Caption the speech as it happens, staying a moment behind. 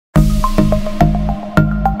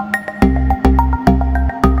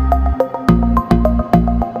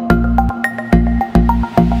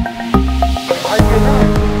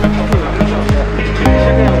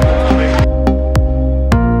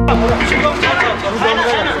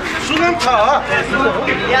सुगम छ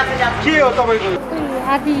के हो तपाईको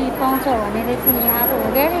आदि पाउँछ भनेर चाहिँ यहाँ हो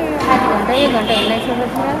गरे आधी घण्टा 1 घण्टा हिँडाइसकेको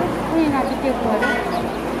थियो कुनै माथि टेकु अरे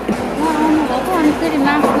म आउनु भएको अनि फेरि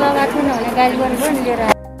मास्क लगाएको छैन भने गाडी पनि लिएर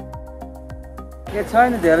ए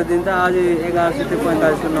छैन धेरै दिन त आज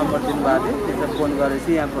 11:45 को नम्बर दिनुभएको थियो त्यसमा फोन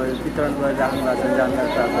गरेपछि यहाँ वितरण गरिराख्नु भएको छ जानकारी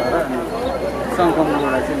प्राप्त गरेर अनि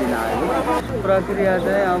सङ्कमबाट चाहिँ लिन आएको प्रक्रिया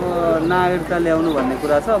चाहिँ अब नागरिकता ल्याउनु भन्ने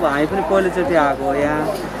कुरा छ अब हामी पनि पहिलोचोटि आएको यहाँ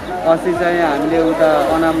अस्ति चाहिँ हामीले उता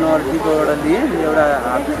अनामनगर डिपोबाट लिए एउटा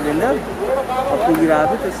हाफ सिलिन्डर पुगिरहेको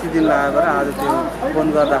थियो त्यो सिदिन लगाएर आज त्यो फोन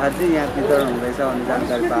गर्दाखेरि चाहिँ यहाँ वितरण हुँदैछ भन्ने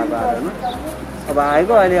जानकारी पाएको आएन अब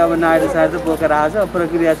आएको अहिले अब नाइट साइड त बोकेर आएको छ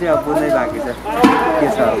प्रक्रिया चाहिँ अब बुझ्नै बाँकी छ के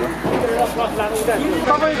छ अब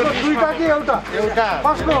तपाईको दुईटा कि एउटा एउटा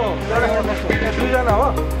कसको हो दुईजना हो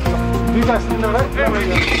दुईटा सिलिन्डर है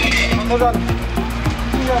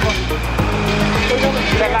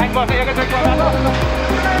लाइन बस एकैचोटि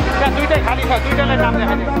त्यहाँ दुईटै खाली छ दुईटैलाई नाम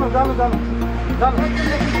देखाइदिनु जानु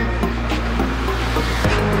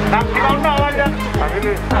नाम सिकाउनु न अगाडि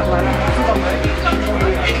हामीले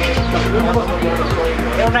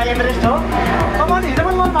एउटा एभरेस्ट हो तपाईले हिजो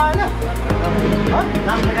पनि मन पाएन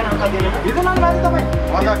नाम ठेगाना दिनु हिजो नाम पाए तपाईँ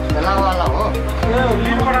भन्दा ठेलावाला हो ए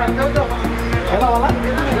लिडबाट आएको त ठेलावाला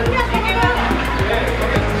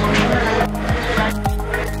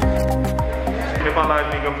नेपाल आयल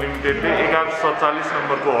निगम लिमिटेडले 1147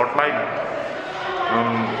 नम्बरको हटलाइन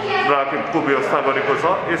को व्यवस्था गरेको छ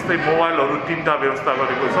यस्तै मोबाइलहरू 3टा व्यवस्था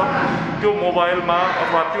गरेको छ त्यो मोबाइलमा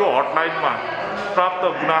अथवा त्यो हटलाइनमा प्राप्त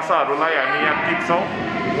गुनासाहरूलाई हामी यहाँ टिप्छौँ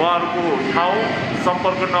उहाँहरूको ठाउँ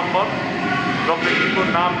सम्पर्क नम्बर र व्यक्तिको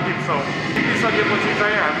नाम टिप्छौँ टिपिसकेपछि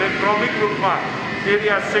चाहिँ हामीले क्रमिक रूपमा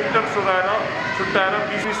एरिया सेक्टर छुट्याएर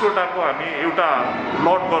 20वटाको हामी एउटा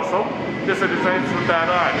लट गर्छौँ त्यसरी चाहिँ छुट्याएर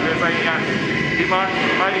हामीले चाहिँ यहाँ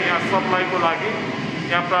डिमान्डलाई यहाँ सप्लाईको लागि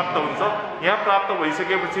यहाँ प्राप्त हुन्छ यहाँ प्राप्त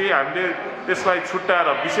भइसकेपछि हामीले त्यसलाई छुट्याएर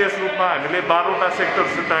विशेष रूपमा हामीले 12वटा सेक्टर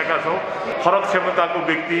छुट्याएका छौँ फरक क्षमताको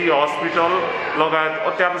व्यक्ति हस्पिटल लगायत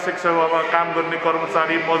अत्यावश्यक सेवामा काम गर्ने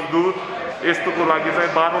कर्मचारी मजदुर यस्तोको लागि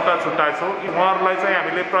चाहिँ 12वटा छुट्याएछौँ उहाँहरूलाई चाहिँ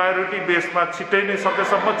हामीले प्रायोरिटी बेसमा छिट्टै नै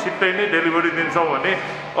सकेसम्म छिट्टै नै डेलिभरी दिन्छौँ भने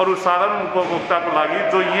अरू साधारण उपभोक्ताको लागि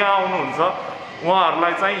जो यहाँ आउनुहुन्छ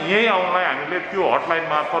उहाँहरूलाई चाहिँ यहीँ आउनलाई हामीले त्यो हटलाइन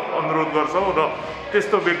मार्फत अनुरोध गर्छौँ र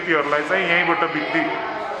त्यस्तो व्यक्तिहरूलाई चाहिँ यहीँबाट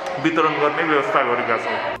वितरण गर्ने व्यवस्था गरेका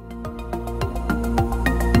छौँ।